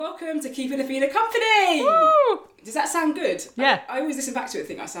welcome to Keeping Athena Company! Woo! Does that sound good? Yeah. I always listen back to it and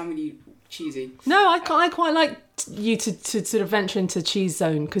think I sound really cheesy. No, I quite like you to sort of venture into cheese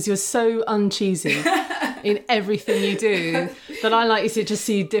zone because you're so uncheesy in everything you do that I like you to just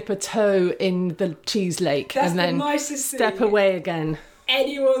see you dip a toe in the cheese lake That's and then the nicest step thing away again.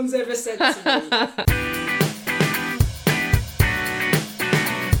 anyone's ever said to me.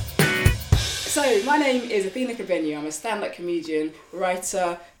 So, my name is Athena Cabenu. I'm a stand-up comedian,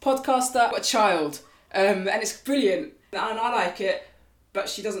 writer, podcaster, a child. And it's brilliant. And I like it, but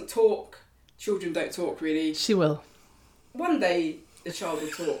she doesn't talk. Children don't talk, really. She will. One day, the child will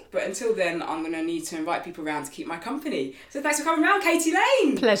talk. But until then, I'm going to need to invite people around to keep my company. So thanks for coming around, Katie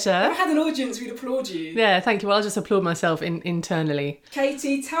Lane. Pleasure. If I had an audience, we'd applaud you. Yeah, thank you. Well, I'll just applaud myself internally.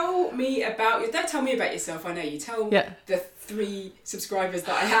 Katie, tell me about you. Don't tell me about yourself, I know you. Tell the 3 subscribers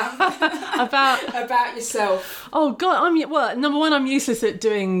that I have about yourself. Oh, God. Number one, I'm useless at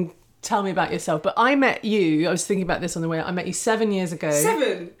doing tell me about yourself. But I met you, I was thinking about this on the way, I met you 7 years ago.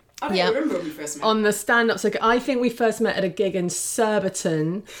 7? I don't remember when we first met. On the stand-up circuit. I think we first met at a gig in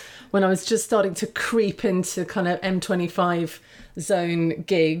Surbiton when I was just starting to creep into kind of M25 zone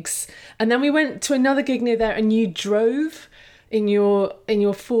gigs. And then we went to another gig near there and you drove in your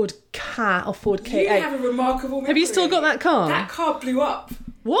Ford Ka or Ford K8. You have a remarkable memory. Have you still got that car? That car blew up.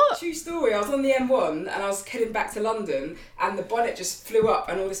 What? True story. I was on the M1 and I was heading back to London and the bonnet just flew up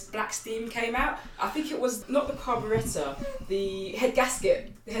and all this black steam came out. I think it was not the carburettor, the head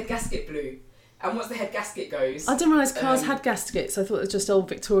gasket. The head gasket blew. And once the head gasket goes... I didn't realise cars had gaskets. I thought it was just old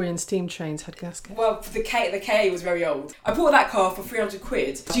Victorian steam trains had gaskets. Well, the KA was very old. I bought that car for 300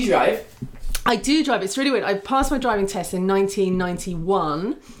 quid. Do you drive? I do drive. It's really weird. I passed my driving test in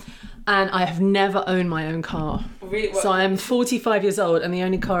 1991 and I have never owned my own car. Really? So I am 45 years old and the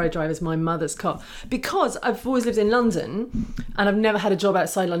only car I drive is my mother's car. Because I've always lived in London and I've never had a job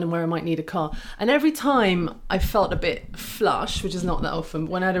outside London where I might need a car. And every time I felt a bit flush, which is not that often,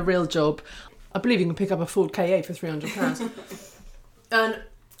 but when I had a real job, I believe you can pick up a Ford Ka for £300. And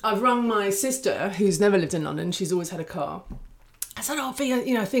I've rung my sister, who's never lived in London. She's always had a car. I said, I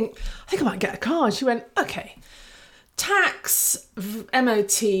think I might get a car. And she went, okay, tax,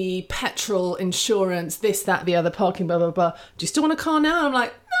 MOT, petrol, insurance, this, that, the other, parking, blah, blah, blah. Do you still want a car now? And I'm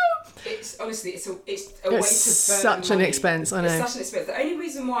like, no. It's honestly, it's a way to burn such money. an expense, I know. It's such an expense. The only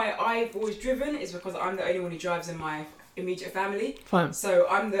reason why I've always driven is because I'm the only one who drives in my immediate family. Fine. So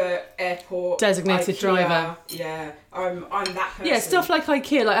I'm the airport designated IKEA, driver. Yeah, I'm that person. Yeah, stuff like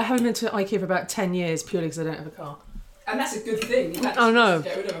IKEA. Like I haven't been to IKEA for about 10 years purely because I don't have a car. And that's a good thing. Oh no.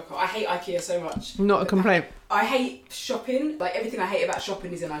 Get rid of a car. I hate IKEA so much. Not a complaint. I hate shopping. Like everything I hate about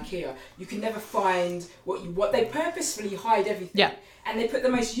shopping is in IKEA. You can never find what you want. They purposefully hide everything. Yeah. And they put the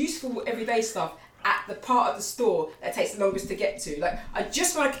most useful everyday stuff at the part of the store that takes the longest to get to. Like I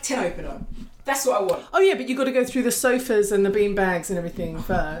just want a tin opener. That's what I want. Oh yeah, but you got to go through the sofas and the bean bags and everything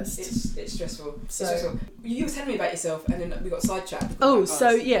first. It's stressful. You were telling me about yourself, and then we got sidetracked.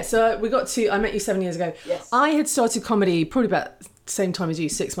 So we got to. I met you 7 years ago. Yes. I had started comedy probably about the same time as you,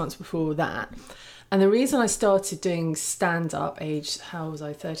 6 months before that. And the reason I started doing stand-up, how was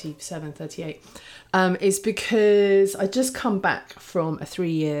I, 37, 38, is because I just come back from a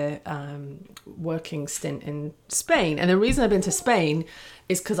 3-year working stint in Spain. And the reason I've been to Spain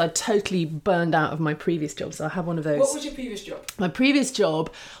is because I totally burned out of my previous job. So I have one of those. What was your previous job? My previous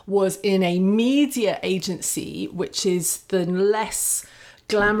job was in a media agency, which is the less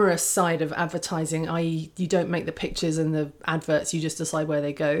glamorous side of advertising, i.e. you don't make the pictures and the adverts, you just decide where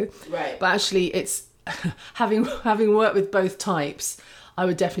they go. Right. But actually it's having worked with both types, I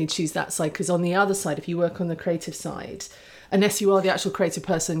would definitely choose that side, because on the other side, if you work on the creative side, unless you are the actual creative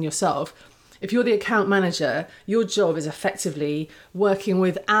person yourself, if you're the account manager, your job is effectively working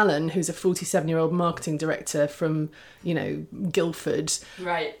with Alan, who's a 47-year-old marketing director from, Guildford.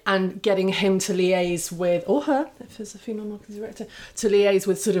 Right. And getting him to liaise with, or her, if there's a female marketing director, to liaise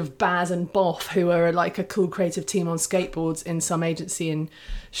with sort of Baz and Boff, who are like a cool creative team on skateboards in some agency in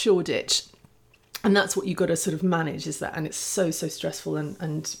Shoreditch. And that's what you got to sort of manage, is that. And it's so stressful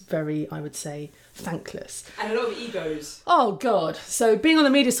and very, I would say, thankless. And a lot of egos. Oh, God. So being on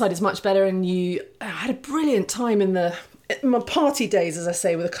the media side is much better. And I had a brilliant time in my party days, as I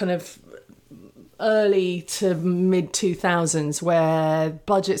say, with a kind of early to mid 2000s where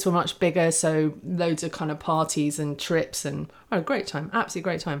budgets were much bigger. So loads of kind of parties and trips, and I had a great time, absolutely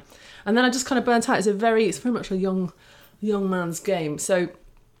great time. And then I just kind of burnt out. It's very much a young man's game. So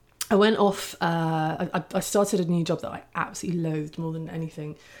I went off, I started a new job that I absolutely loathed more than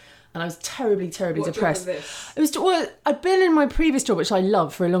anything. and I was terribly What depressed. job was this? It was, well, I'd been in my previous job, which I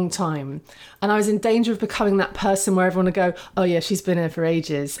loved, for a long time, and I was in danger of becoming that person where everyone would go, oh yeah, she's been here for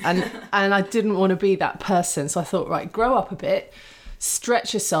ages, and I didn't want to be that person. So I thought, right, grow up a bit,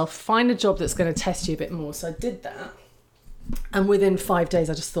 stretch yourself, find a job that's going to test you a bit more. So I did that, and within 5 days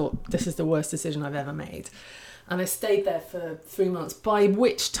I just thought, this is the worst decision I've ever made. And I stayed there for 3 months, by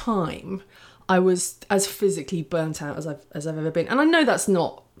which time I was as physically burnt out as I've ever been. And I know that's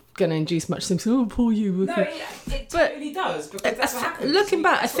not going to induce much sympathy. Oh, poor you. No, it totally does, because that's what happens. Looking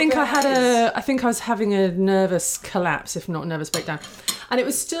back, I think I was having a nervous collapse, if not a nervous breakdown. And it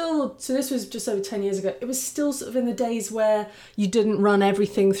was still, so this was just over 10 years ago, it was still sort of in the days where you didn't run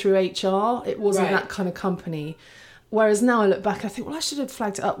everything through HR. It wasn't that kind of company. Whereas now I look back, I think, well, I should have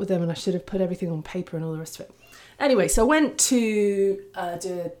flagged it up with them and I should have put everything on paper and all the rest of it. Anyway, so I went to do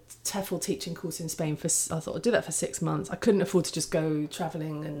a TEFL teaching course in Spain. I thought I'd do that for 6 months. I couldn't afford to just go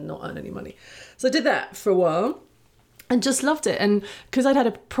travelling and not earn any money. So I did that for a while and just loved it. And because I'd had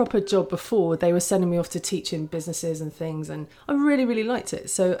a proper job before, they were sending me off to teach in businesses and things. And I really, really liked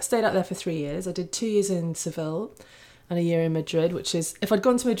it. So I stayed out there for 3 years. I did 2 years in Seville and a year in Madrid, which is, if I'd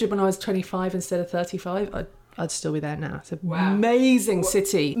gone to Madrid when I was 25 instead of 35, I'd still be there now. It's an amazing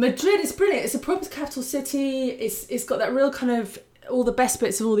city. Madrid is brilliant. It's a proper capital city. It's got that real kind of all the best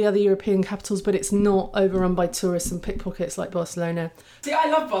bits of all the other European capitals, but it's not overrun by tourists and pickpockets like Barcelona. See, I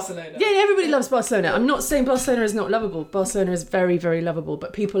love Barcelona. Yeah, everybody loves Barcelona. I'm not saying Barcelona is not lovable. Barcelona is very, very lovable,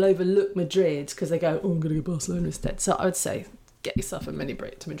 but people overlook Madrid because they go, oh, I'm going to go to Barcelona instead. So I would say, get yourself a mini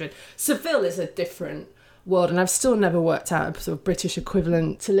break to Madrid. Seville is a different world, and I've still never worked out a sort of British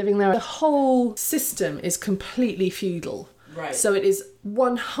equivalent to living there. The whole system is completely feudal. Right. So it is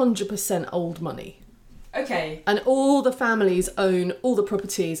 100% old money. Okay. And all the families own all the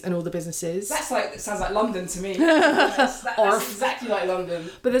properties and all the businesses. That sounds like London to me. That's exactly like London.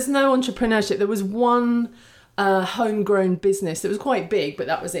 But there's no entrepreneurship. There was one homegrown business that was quite big, but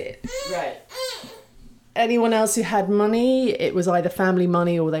that was it. Right. Anyone else who had money, it was either family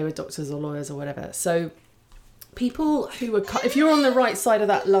money or they were doctors or lawyers or whatever. So people who were, if you're on the right side of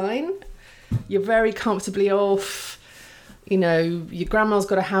that line, you're very comfortably off. You know, your grandma's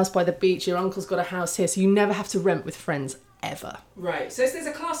got a house by the beach, your uncle's got a house here, so you never have to rent with friends ever. Right. So there's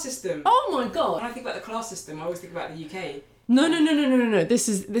a class system. Oh my God. When I think about the class system, I always think about the UK. No. This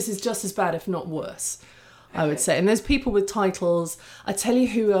is just as bad, if not worse. Okay. I would say. And there's people with titles. I tell you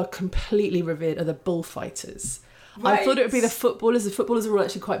who are completely revered are the bullfighters. Right. I thought it would be the footballers. The footballers are all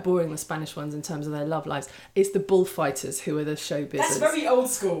actually quite boring, the Spanish ones, in terms of their love lives. It's the bullfighters who are the showbiz. That's very old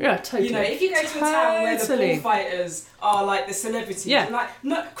school. Yeah, totally. You know, if you go to a town where the bullfighters are like the celebrities, like,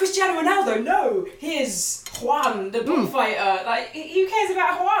 no, Cristiano Ronaldo, no, here's Juan, the bullfighter. Like, who cares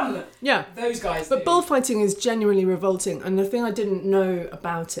about Juan? Yeah. Those guys But bullfighting is genuinely revolting. And the thing I didn't know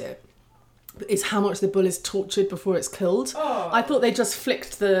about it is how much the bull is tortured before it's killed. Oh. I thought they just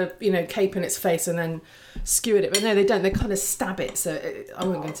flicked the cape in its face and then skewered it, but no, they don't. They kind of stab it. So I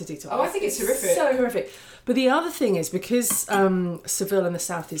won't go into detail. Oh, I think it's horrific. So horrific. But the other thing is, because Seville in the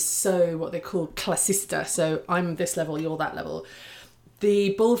south is so what they call clasista, so I'm this level, you're that level,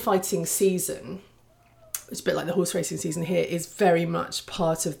 the bullfighting season, it's a bit like the horse racing season here, is very much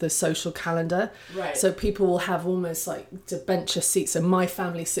part of the social calendar. Right. So people will have almost like debenture seats. So my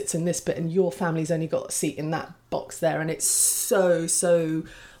family sits in this bit and your family's only got a seat in that box there. And it's so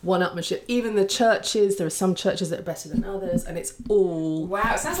one-upmanship. Even the churches, there are some churches that are better than others, and it's all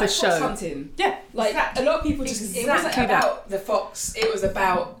wow, it sounds for like show. Fox hunting. Yeah. Like a lot of people just, it wasn't about the fox, it was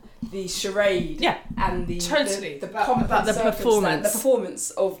about the charade, and the totally the pomp about the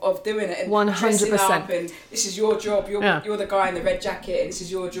performance, of doing it, and 100%. And this is your job. You're the guy in the red jacket, and this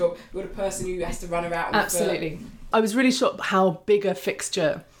is your job. You're the person who has to run around. Absolutely, I was really shocked how big a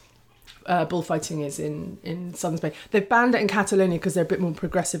fixture bullfighting is in southern Spain. They've banned it in Catalonia because they're a bit more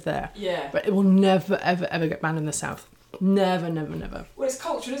progressive there. Yeah, but it will never ever get banned in the south. Never. Well, it's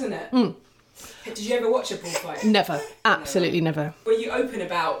cultural, isn't it? Did you ever watch a bullfight? Never. Absolutely never. Were you open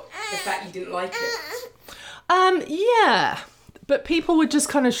about the fact you didn't like it? Yeah. But people would just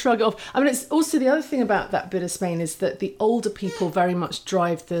kind of shrug it off. I mean, it's also the other thing about that bit of Spain is that the older people very much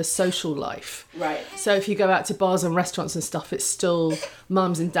drive the social life. Right. So if you go out to bars and restaurants and stuff, it's still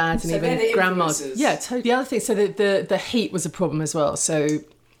mums and dads and even grandmas. Yeah, totally. The other thing, so the heat was a problem as well. So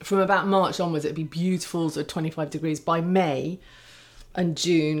from about March onwards, it'd be beautiful, so 25 degrees. By May and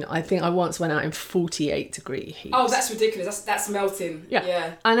June, I think I once went out in 48 degree heat. Oh, that's ridiculous. That's melting.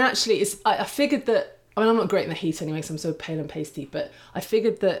 Yeah. And actually, I figured that I mean, I'm not great in the heat anyway, so I'm so pale and pasty, but I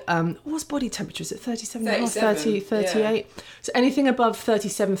figured that, what's body temperature? Is it 37, 30, 38? Yeah. So anything above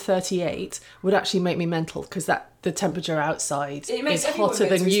 37, 38 would actually make me mental, because the temperature outside is hotter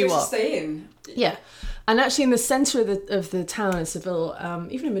than you are. Stay in. Yeah. And actually in the centre of the town in Seville,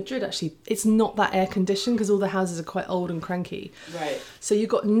 even in Madrid actually, it's not that air conditioned because all the houses are quite old and cranky. Right. So you've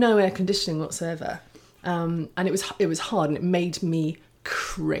got no air conditioning whatsoever. And it was hard, and it made me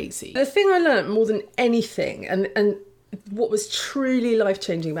crazy. The thing I learned more than anything, and what was truly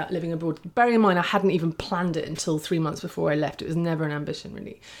life-changing about living abroad, bearing in mind I hadn't even planned it until 3 months before I left, it was never an ambition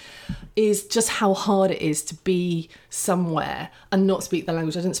really, is just how hard it is to be somewhere and not speak the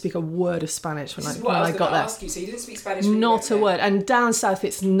language. I didn't speak a word of Spanish when I got there. Ask you, so you didn't speak Spanish? Not a word. And down south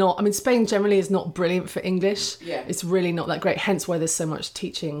it's not, I mean, Spain generally is not brilliant for English. Yeah. It's really not that great, hence why there's so much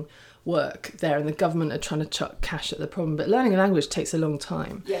teaching work there, and the government are trying to chuck cash at the problem, but learning a language takes a long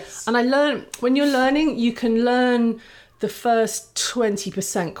time. Yes. And I learned, when you're learning, you can learn the first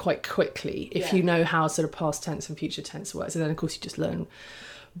 20% quite quickly if you know how sort of past tense and future tense works, and then of course you just learn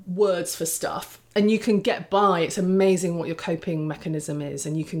words for stuff, and you can get by. It's amazing what your coping mechanism is,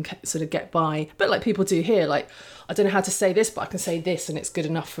 and you can sort of get by a bit like people do here, like, I don't know how to say this, but I can say this and it's good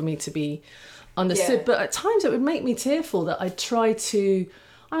enough for me to be understood. But at times it would make me tearful that I'd try to,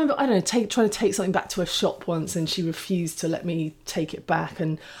 I remember, I don't know, trying to take something back to a shop once, and she refused to let me take it back,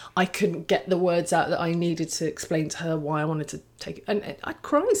 and I couldn't get the words out that I needed to explain to her why I wanted to take it. And I'd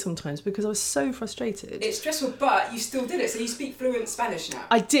cry sometimes because I was so frustrated. It's stressful, but you still did it. So you speak fluent Spanish now?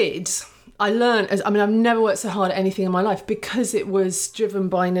 I did. I learned, I've never worked so hard at anything in my life because it was driven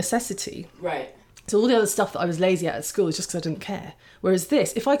by necessity. Right. So all the other stuff that I was lazy at school is just because I didn't care. Whereas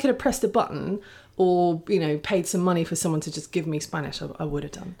this, if I could have pressed a button or, you know, paid some money for someone to just give me Spanish, I would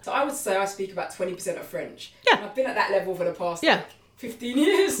have done. So I would say I speak about 20% of French. Yeah. And I've been at that level for the past 15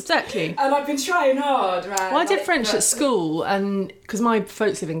 years. Exactly. And I've been trying hard, man. Well, I did French at school, and because my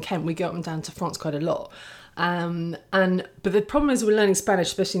folks live in Kent, we go up and down to France quite a lot. But the problem is with learning Spanish,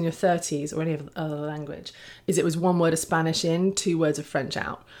 especially in your 30s or any other language, is it was one word of Spanish in, 2 words of French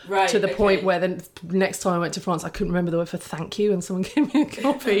out. Right. To the point where the next time I went to France, I couldn't remember the word for thank you, and someone gave me a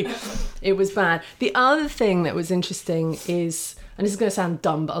copy. It was bad. The other thing that was interesting is, and this is going to sound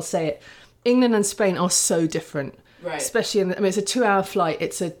dumb, but I'll say it, England and Spain are so different. Right. Especially it's a 2-hour flight.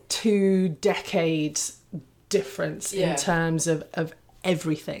 It's a 2 decades difference in terms of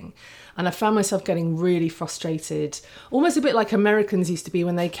everything. And I found myself getting really frustrated, almost a bit like Americans used to be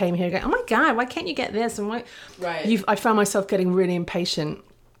when they came here, going, oh my God, why can't you get this? And why? Right. I found myself getting really impatient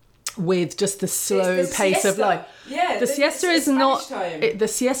with just the slow pace of life. Yeah, the siesta is not. The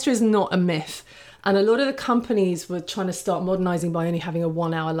siesta is not a myth. And a lot of the companies were trying to start modernising by only having a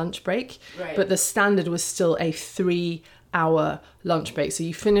 1-hour lunch break. Right. But the standard was still a 3-hour lunch break. So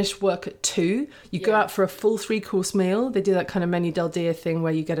you finish work at 2, you go out for a full 3-course meal. They do that kind of menu del dia thing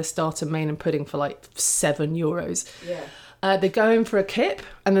where you get a starter, main and pudding for like €7. Yeah. They go in for a kip,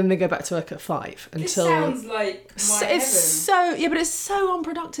 and then they go back to work at 5 until. This sounds like my heaven. But it's so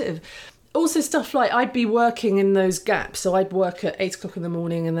unproductive. Also stuff like I'd be working in those gaps, so I'd work at 8 o'clock in the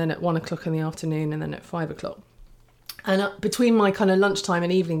morning, and then at 1 o'clock in the afternoon, and then at 5 o'clock. And between my kind of lunchtime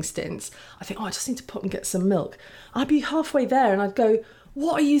and evening stints, I think, I just need to pop and get some milk. I'd be halfway there and I'd go,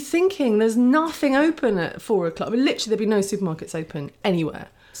 what are you thinking? There's nothing open at 4 o'clock. I mean, literally, there'd be no supermarkets open anywhere.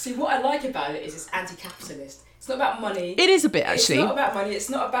 See, what I like about it is it's anti-capitalist. It's not about money. It is a bit, actually. It's not about money. It's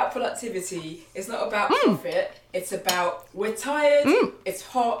not about productivity. It's not about profit. It's about, we're tired, it's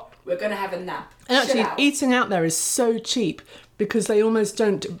hot, we're going to have a nap. And actually, eating out there is so cheap because they almost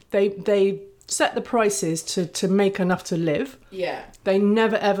don't, they set the prices to make enough to live. Yeah. They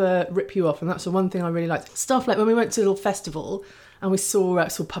never ever rip you off, and that's the one thing I really liked. Stuff like when we went to a little festival and we saw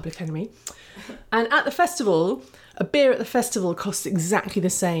Public Enemy, and at the festival, a beer at the festival costs exactly the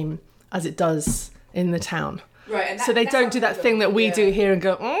same as it does in the town. Right, and so they don't do that thing that we do here and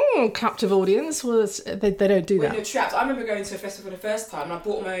go, captive audience. Well, they don't do that. When you're trapped. I remember going to a festival the first time and I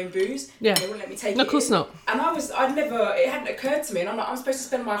bought my own booze. Yeah. They wouldn't let me take it. No, of course not. And it hadn't occurred to me, and I'm like, I'm supposed to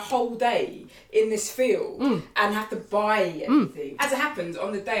spend my whole day in this field and have to buy everything. As it happened,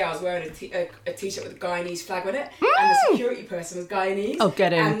 on the day I was wearing a t-shirt with a Guyanese flag on it, and the security person was Guyanese. Oh,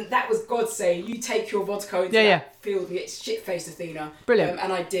 get in. And that was God saying, you take your vodka into that field with shit-faced Athena. Brilliant.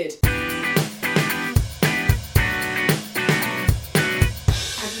 And I did.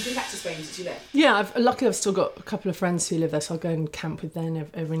 Spain, did you live? Yeah, luckily I've still got a couple of friends who live there, so I'll go and camp with them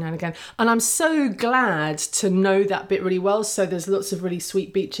every now and again. And I'm so glad to know that bit really well. So there's lots of really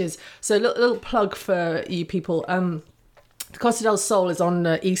sweet beaches. So a little plug for you people. The Costa del Sol is on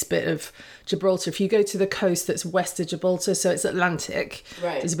the east bit of Gibraltar. If you go to the coast that's west of Gibraltar, so it's Atlantic,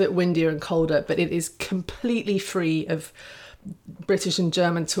 Right. it's a bit windier and colder, but it is completely free of British and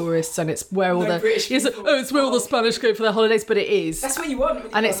German tourists, and it's where all No the British people. it's where all the Spanish go for their holidays, but it is. That's what you want. when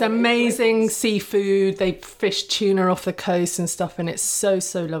you And go it's on holiday. amazing seafood. They fish tuna off the coast and stuff, and it's so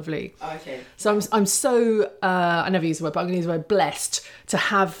lovely. Oh, okay. So I'm so I never use the word, but I'm going to use the word blessed to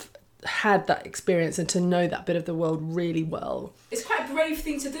have had that experience and to know that bit of the world really well. It's quite a brave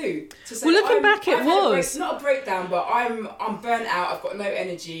thing to do. To say, Well, looking back, it I've had was. not a breakdown, but I'm burnt out. I've got no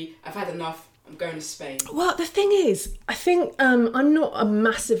energy. I've had enough. I'm going to Spain. Well, the thing is, I think I'm not a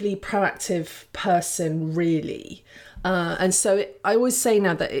massively proactive person, really. And so I always say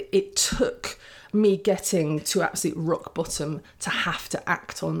now that it took me getting to absolute rock bottom to have to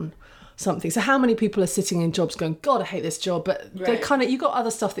act on something. So how many people are sitting in jobs going, God, I hate this job, but they Right. kind of, you got other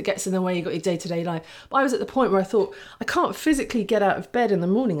stuff that gets in the way, you got your day-to-day life. But I was at the point where I thought, I can't physically get out of bed in the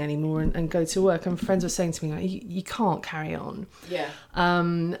morning anymore and go to work. And friends were saying to me, like, you can't carry on. Yeah.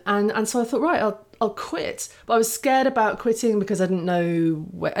 And so I thought, right, I'll quit. But I was scared about quitting because I didn't know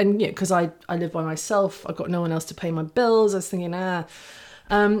where, and because I live by myself, I've got no one else to pay my bills. I was thinking, and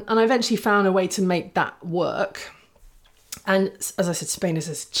I eventually found a way to make that work. And as I said, Spain is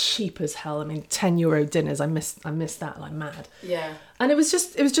as cheap as hell. I mean, €10 dinners. I miss that like mad. Yeah. And it was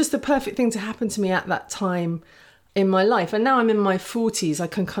just the perfect thing to happen to me at that time in my life. And now I'm in my 40s, I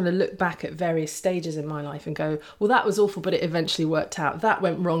can kind of look back at various stages in my life and go, well, that was awful, but it eventually worked out. That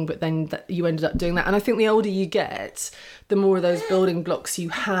went wrong, but then you ended up doing that. And I think the older you get, the more of those building blocks you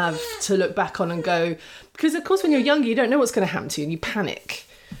have to look back on and go, because of course when you're younger, you don't know what's going to happen to you and you panic.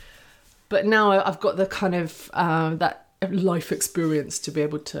 But now I've got the kind of that life experience to be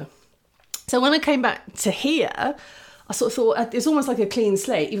able to. So when I came back to here, I sort of thought it's almost like a clean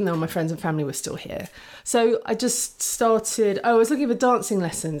slate, even though my friends and family were still here. So I just started, I was looking for dancing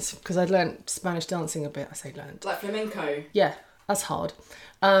lessons because I'd learnt Spanish dancing a bit. I say learnt. Like flamenco. Yeah, that's hard.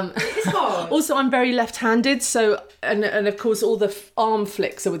 It's hard. Also, I'm very left-handed, so and of course all the arm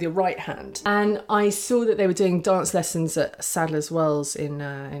flicks are with your right hand. And I saw that they were doing dance lessons at Sadler's Wells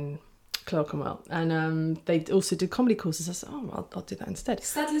in Clerkenwell, and they also did comedy courses. I said, oh, I'll do that instead.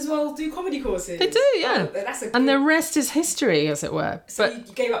 Sadler's Wells do comedy courses. They do, yeah. Oh, that's a good... And the rest is history, as it were. So But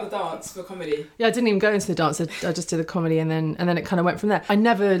you gave up the dance for comedy. yeah, I didn't even go into the dance. I just did the comedy, and then it kind of went from there. I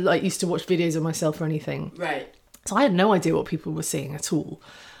never used to watch videos of myself or anything, Right. so I had no idea what people were seeing at all.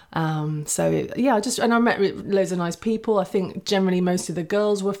 So yeah, I met loads of nice people. I think generally most of the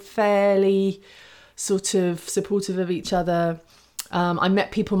girls were fairly sort of supportive of each other. I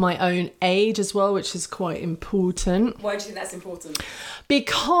met people my own age as well, which is quite important. Why do you think that's important?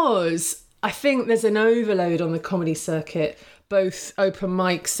 Because I think there's an overload on the comedy circuit, both open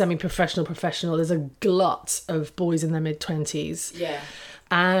mic, semi-professional, professional. There's a glut of boys in their mid-20s. Yeah.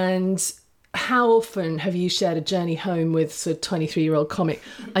 And how often have you shared a journey home with sort of 23-year-old comic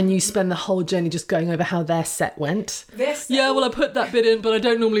and you spend the whole journey just going over how their set went? Yeah, well, I put that bit in, but I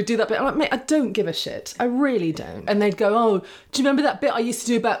don't normally do that bit. I'm like, mate, I don't give a shit. I really don't. And they'd go, oh, do you remember that bit I used to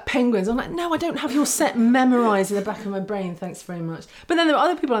do about penguins? I'm like, no, I don't have your set memorised in the back of my brain. Thanks very much. But then there were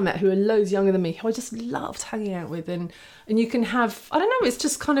other people I met who are loads younger than me who I just loved hanging out with. And you can have, I don't know, it's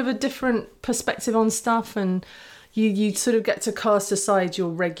just kind of a different perspective on stuff, and you sort of get to cast aside your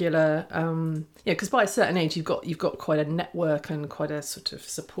regular, because by a certain age you've got quite a network and quite a sort of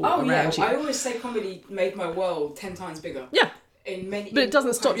support around you. I always say comedy made my world 10 times bigger. Yeah. In many, but it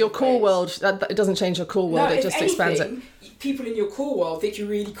doesn't stop your core world. It doesn't change your core world. No, it just expands it. People in your core world think you're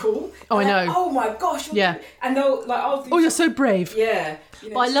really cool. Oh, I know. Like, oh my gosh. Yeah. And they'll like, oh, you're so brave. Yeah. You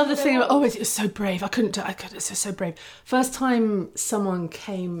know, but I love the thing about, it's so brave. I couldn't do it. It's so brave. First time someone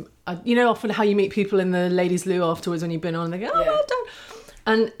came, often how you meet people in the ladies' loo afterwards when you've been on, and they go, oh, well done.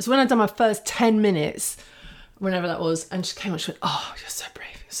 And so when I'd done my first 10 minutes, whenever that was, and she came on, she went, oh, you're so brave.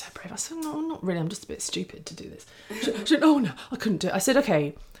 You're so brave. I said, no, not really. I'm just a bit stupid to do this. She went, oh, no, I couldn't do it. I said,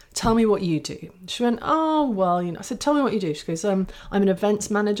 okay, tell me what you do. She went, oh, well, I said, tell me what you do. She goes, I'm an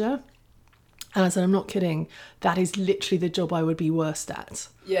events manager. And I said, I'm not kidding. That is literally the job I would be worst at.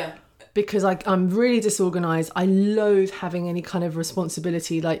 Yeah. Because I'm really disorganised. I loathe having any kind of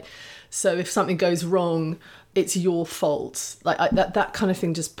responsibility. So if something goes wrong, it's your fault. That kind of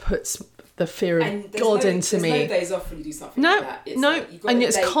thing just puts the fear of God into me. There's no days off when you do something like that.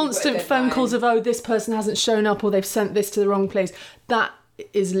 It's constant phone calls of, oh, this person hasn't shown up or they've sent this to the wrong place. That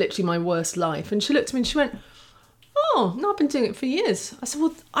is literally my worst life. And she looked at me and she went, oh, no, I've been doing it for years. I said,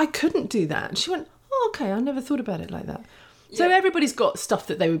 well, I couldn't do that. And she went, oh, okay, I never thought about it like that. Yeah. So everybody's got stuff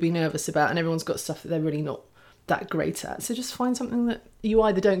that they would be nervous about, and everyone's got stuff that they're really not that great at. So just find something that you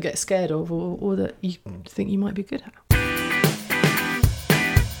either don't get scared of or that you think you might be good at.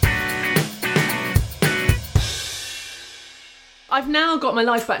 I've now got my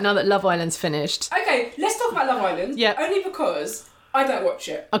life back now that Love Island's finished. Okay, let's talk about Love Island. Yeah. Only because I don't watch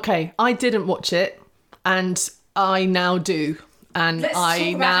it. Okay, I didn't watch it, and I now do. And Let's I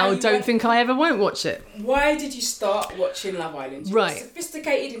talk about how now you don't went- think I ever won't watch it. Why did you start watching Love Island? You're Right. a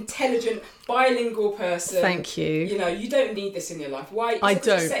sophisticated, intelligent, bilingual person. Thank you. You know, you don't need this in your life. Why? I Is it 'cause it's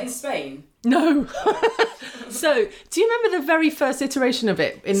don't. set in Spain? No. So, do you remember the very first iteration of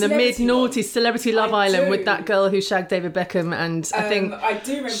it in the Celebrity mid-noughties, Celebrity Love I Island, do. with that girl who shagged David Beckham and I think I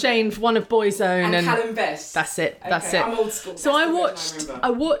do remember. Shane, one of Boyzone, and Callum Best. that's it. That's Okay, it. I'm old school. So That's I the version watched. remember. I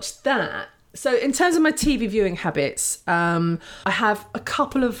watched that. So in terms of my TV viewing habits, I have a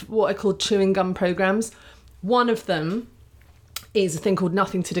couple of what I call chewing gum programs. One of them is a thing called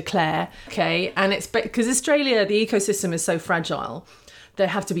Nothing to Declare. Okay, and it's because Australia, the ecosystem is so fragile. They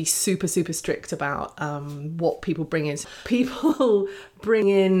have to be super, super strict about what people bring in. People bring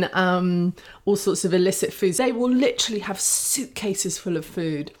in all sorts of illicit foods. They will literally have suitcases full of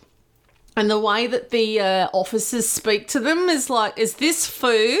food. And the way that the officers speak to them is like, is this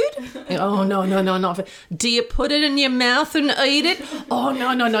food? Oh, no, not food. Do you put it in your mouth and eat it? Oh,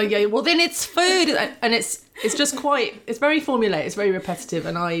 no, yeah. Well, then it's food. And it's just quite, it's very formulaic, it's very repetitive,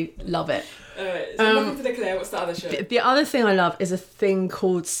 and I love it. So Nothing to Declare. What's the other show? The other thing I love is a thing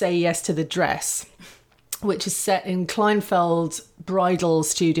called Say Yes to the Dress, which is set in Kleinfeld Bridal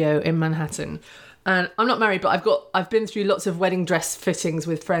Studio in Manhattan. And I'm not married, but I've been through lots of wedding dress fittings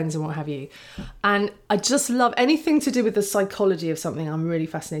with friends and what have you. And I just love anything to do with the psychology of something. I'm really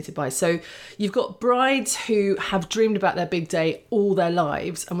fascinated by. So you've got brides who have dreamed about their big day all their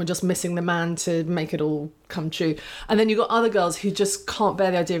lives and were just missing the man to make it all come true. And then you've got other girls who just can't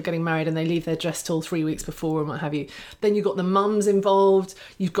bear the idea of getting married and they leave their dress till 3 weeks before and what have you. Then you've got the mums involved.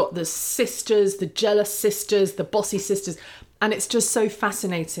 You've got the sisters, the jealous sisters, the bossy sisters. And it's just so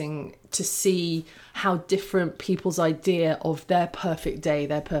fascinating to see how different people's idea of their perfect day,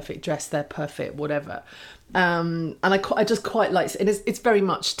 their perfect dress, their perfect whatever. And I just quite like it. It's very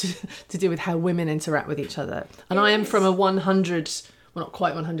much to do with how women interact with each other. And I am from a 100, well, not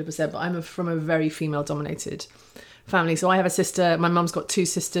quite 100%, but I'm from a very female-dominated family. So I have a sister. My mum's got two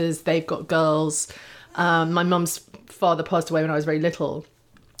sisters. They've got girls. My mum's father passed away when I was very little.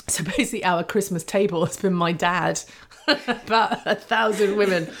 So basically our Christmas table has been my dad. About 1,000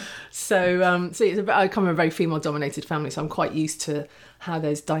 women. So I come from a very female-dominated family, so I'm quite used to how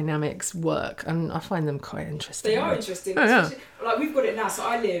those dynamics work, and I find them quite interesting. They are interesting. Oh, yeah. Like we've got it now. So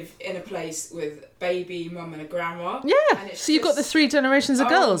I live in a place with baby, mum, and a grandma. Yeah. And it's So you've got the 3 generations of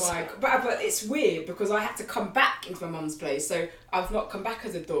girls. But it's weird because I had to come back into my mum's place. So I've not come back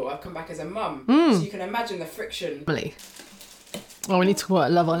as a daughter. I've come back as a mum. So you can imagine the friction. Emily. Oh, we need to talk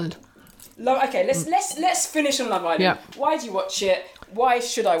about Love Island. Okay, let's finish on Love Island. Yeah. Why do you watch it? Why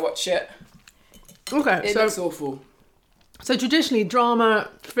should I watch it? Okay, It looks awful. So traditionally, drama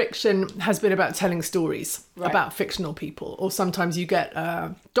fiction has been about telling stories about fictional people, or sometimes you get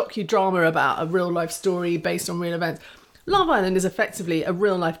a docudrama about a real life story based on real events. Love Island is effectively a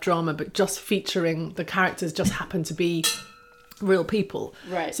real life drama, but just featuring the characters just happen to be real people.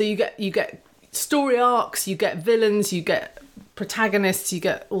 Right. So you get story arcs, you get villains, you get protagonists, you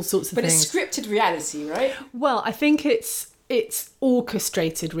get all sorts of But things. it's scripted reality, right? Well, I think it's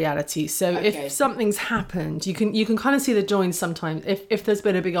orchestrated reality. So Okay. if something's happened, you can kind of see the joins sometimes. If there's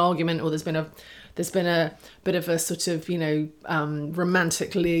been a big argument or there's been a bit of a sort of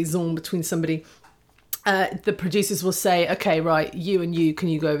romantic liaison between somebody, the producers will say, okay, right, you and you, can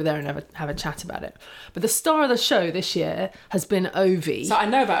you go over there and have a chat about it? But the star of the show this year has been Ovi. So I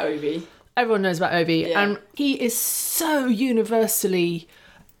know about Ovi. Everyone knows about Ovi, Yeah. and he is so universally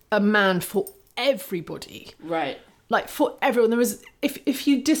a man for everybody. Right. Like for everyone. There is, if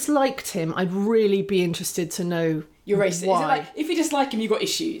you disliked him, I'd really be interested to know You're racist. why. Is it like if you dislike him, you got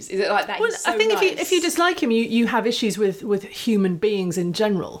issues? Is it like that? Well, He's so I think nice? if you dislike him, you have issues with human beings in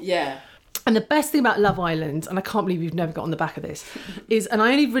general. Yeah. And the best thing about Love Island, and I can't believe you've never got on the back of this, is, and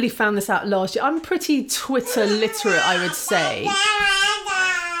I only really found this out last year, I'm pretty Twitter literate, I would say.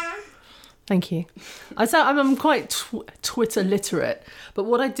 Thank you. I'm quite Twitter literate, but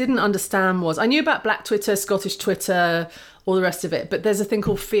what I didn't understand was, I knew about Black Twitter, Scottish Twitter, all the rest of it, but there's a thing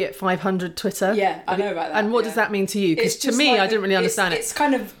called Fiat 500 Twitter. Yeah, I know about that. And what does that mean to you? Because to me, I didn't really understand it. It's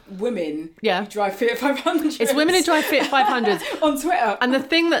kind of women Yeah. who drive Fiat 500. It's women who drive Fiat 500s. on Twitter. And the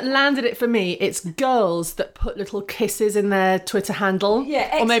thing that landed it for me, it's girls that put little kisses in their Twitter handle.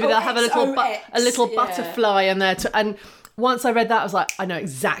 Yeah, or maybe they'll have a little XOX, yeah. butterfly in there. And once I read that, I was like, I know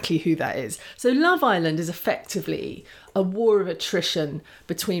exactly who that is. So Love Island is effectively a war of attrition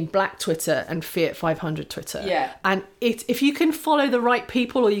between Black Twitter and Fiat 500 Twitter. Yeah. And if you can follow the right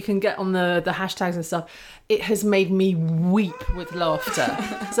people, or you can get on the hashtags and stuff, it has made me weep with laughter.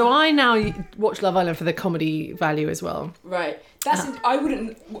 So I now watch Love Island for the comedy value as well. Right.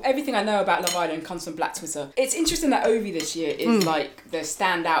 Everything I know about Love Island comes from Black Twitter. It's interesting that Ovi this year is like the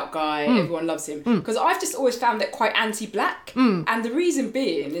standout guy. Everyone loves him. Because I've just always found it quite anti-black. And the reason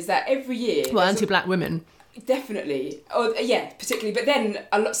being is that every year... Well, anti-black women. Definitely. Yeah, particularly. But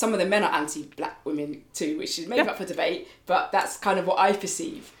then some of the men are anti-black women too, which is maybe up for debate. But that's kind of what I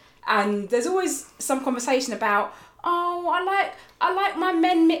perceive. And there's always some conversation about, I like my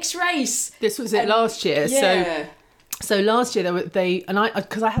men mixed race. This was it last year. Yeah. So last year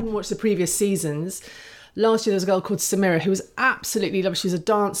because I hadn't watched the previous seasons. Last year there was a girl called Samira who was absolutely lovely. She was a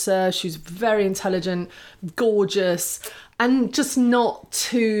dancer. She was very intelligent, gorgeous, and just not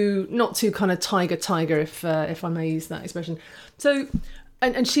too kind of tiger if I may use that expression. So.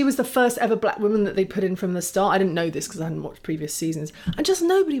 And she was the first ever black woman that they put in from the start. I didn't know this because I hadn't watched previous seasons. And just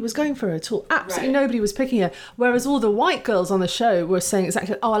nobody was going for her at all. Absolutely nobody was picking her. Whereas all the white girls on the show were saying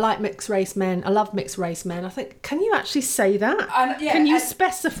exactly, I like mixed race men. I love mixed race men. I think, can you actually say that? Can you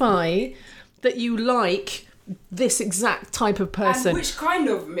specify that you like this exact type of person? And which kind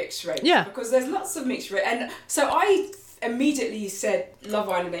of mixed race? Yeah. Because there's lots of mixed race. And so I immediately said Love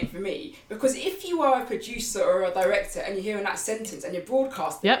Island ain't for me, because if you are a producer or a director and you're hearing that sentence and you're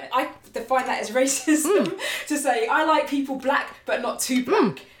broadcasting it, I define that as racism to say I like people black but not too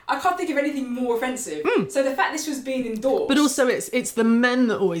black. I can't think of anything more offensive. So the fact this was being endorsed, but also it's the men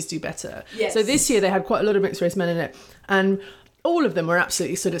that always do better. Yes. So this year they had quite a lot of mixed race men in it, and all of them were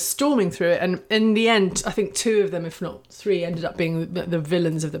absolutely sort of storming through it. And in the end, I think 2 of them, if not 3, ended up being the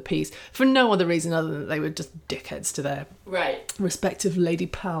villains of the piece for no other reason other than they were just dickheads to their respective lady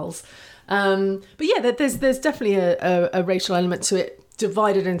pals. But yeah, there's definitely a racial element to it,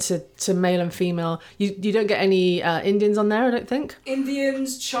 divided into male and female. You don't get any Indians on there, I don't think.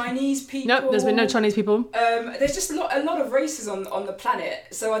 Indians, Chinese people. Nope, there's been no Chinese people. There's just a lot of races on the planet.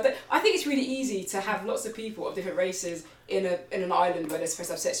 So I think it's really easy to have lots of people of different races in an island where they're supposed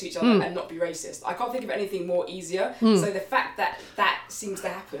to have sex with each other and not be racist. I can't think of anything more easier. So the fact that seems to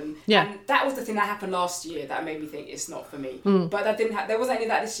happen, and that was the thing that happened last year that made me think it's not for me. But that didn't. There wasn't any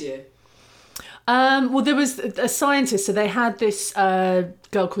of that this year. Well, there was a scientist. So they had this girl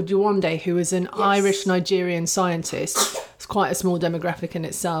called Yewande, who was an Irish-Nigerian scientist. It's quite a small demographic in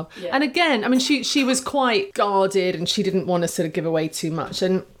itself. Yeah. And again, I mean, she was quite guarded and she didn't want to sort of give away too much.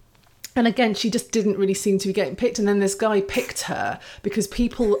 And again, she just didn't really seem to be getting picked. And then this guy picked her because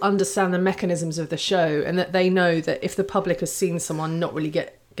people understand the mechanisms of the show, and that they know that if the public has seen someone not really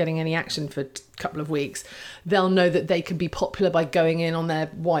getting any action for a couple of weeks, they'll know that they can be popular by going in on their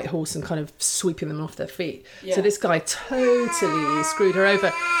white horse and kind of sweeping them off their feet. Yeah. So this guy totally screwed her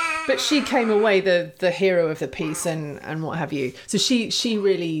over. But she came away the hero of the piece and what have you. So she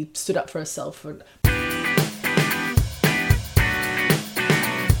really stood up for herself.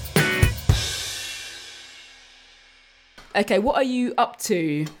 Okay, what are you up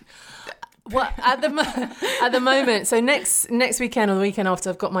to? Well, at the moment, so next weekend or the weekend after,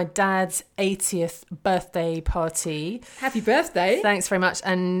 I've got my dad's 80th birthday party. Happy birthday. Thanks very much.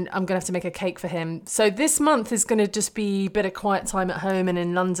 And I'm going to have to make a cake for him. So this month is going to just be a bit of quiet time at home and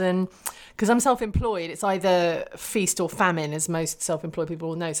in London. Because I'm self-employed, it's either feast or famine, as most self-employed people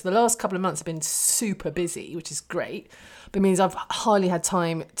will know. So the last couple of months have been super busy, which is great. But it means I've hardly had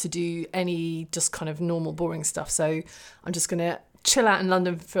time to do any just kind of normal, boring stuff. So I'm just going to chill out in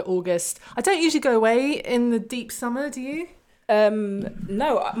London for August. I don't usually go away in the deep summer, do you?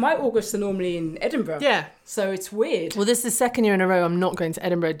 No, my Augusts are normally in Edinburgh. Yeah. So it's weird. Well, this is the second year in a row I'm not going to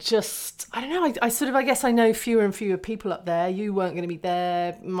Edinburgh. Just, I don't know, I guess I know fewer and fewer people up there. You weren't going to be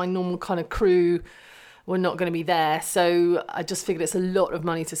there. My normal kind of crew were not going to be there. So I just figured it's a lot of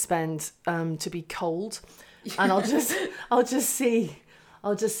money to spend to be cold. And I'll just see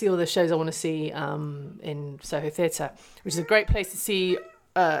all the shows I want to see in Soho Theatre, which is a great place to see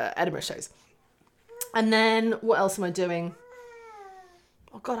Edinburgh shows. And then what else am I doing?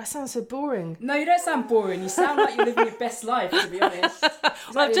 Oh God, I sound so boring. No, you don't sound boring. You sound like you're living your best life, to be honest.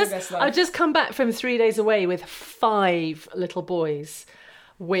 I've just come back from 3 days away with 5 little boys,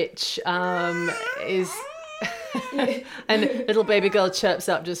 which is... and little baby girl chirps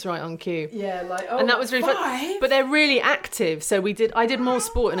up just right on cue. Yeah, like, and that was really fun. But they're really active, so I did more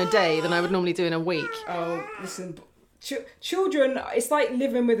sport in a day than I would normally do in a week. Oh, listen, children, it's like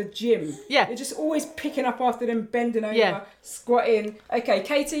living with a gym. Yeah. You're just always picking up after them, bending over, Yeah. squatting. Okay,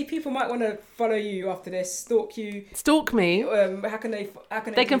 Katie, people might want to follow you after this, stalk you. Stalk me. How can they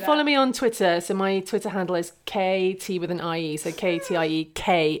They can do follow that? me on Twitter. So my Twitter handle is KT with an IE. So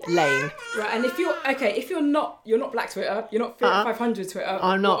KTIEK Lane. Right, and if you're not Black Twitter, you're not 500 Twitter.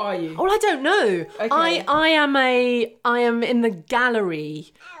 I'm not. What are you? Oh, I don't know. Okay. I am in the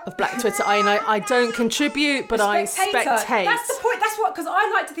gallery of Black Twitter. I don't contribute, but I spectate. That's the point. That's what, because I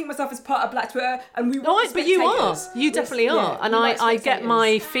like to think myself as part of Black Twitter, and we. No, want the but you are. spectators. You definitely Yes, are. yeah, And we like I get spectators.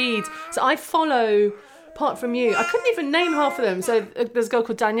 my feed. So I follow, apart from you, I couldn't even name half of them. So there's a girl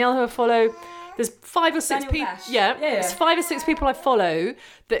called Danielle who I follow. There's 5 or 6 Danielle people. Cash. Yeah, Yeah. there's 5 or 6 people I follow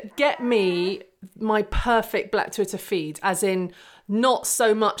that get me my perfect Black Twitter feed, as in not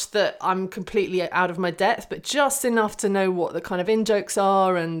so much that I'm completely out of my depth, but just enough to know what the kind of in-jokes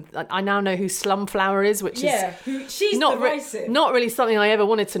are. And I now know who Slumflower is, which is she's not divisive. not really something I ever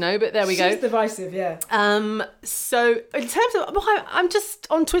wanted to know, but there we go. She's divisive, yeah. So in terms of, I'm just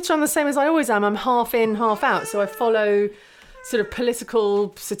on Twitter, I'm the same as I always am. I'm half in, half out. So I follow sort of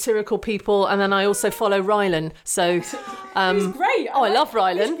political, satirical people, and then I also follow Rylan. So He's great. I love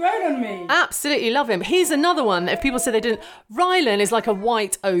Rylan. He's grown on me. Absolutely love him. He's another one that if people say they didn't, Rylan is like a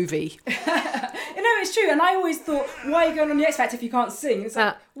white Ovi. You know, it's true. And I always thought, why are you going on the X Factor if you can't sing? It's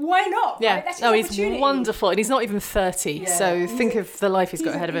like, why not? Yeah, Right? That's his no, he's opportunity. wonderful, and he's not even 30. Yeah, So think of the life he's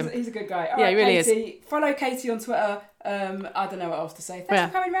got ahead of him. He's a good guy. All Yeah, right, he really Katie, follow Katie on Twitter. I don't know what else to say. Thanks Yeah.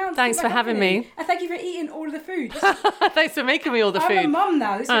 for coming round. Thanks for having me. And thank you for eating all of the food. Thanks for making me all the I'm a food. mum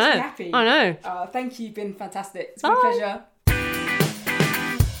now. This makes me happy. I know. Thank you. You've been fantastic. It's been a Bye. pleasure.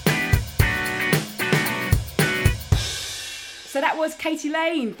 So that was Katie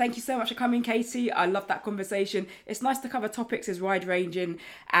Lane. Thank you so much for coming, Katie. I love that conversation. It's nice to cover topics as wide-ranging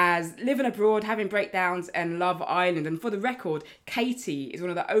as living abroad, having breakdowns, and Love Island. And for the record, Katie is one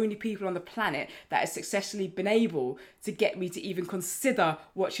of the only people on the planet that has successfully been able to get me to even consider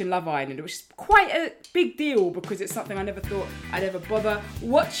watching Love Island, which is quite a big deal because it's something I never thought I'd ever bother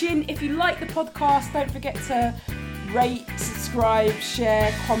watching. If you like the podcast, don't forget to rate, subscribe, share,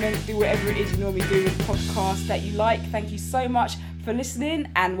 comment, do whatever it is you normally do with podcasts that you like. Thank you so much for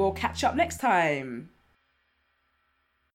listening, and we'll catch up next time.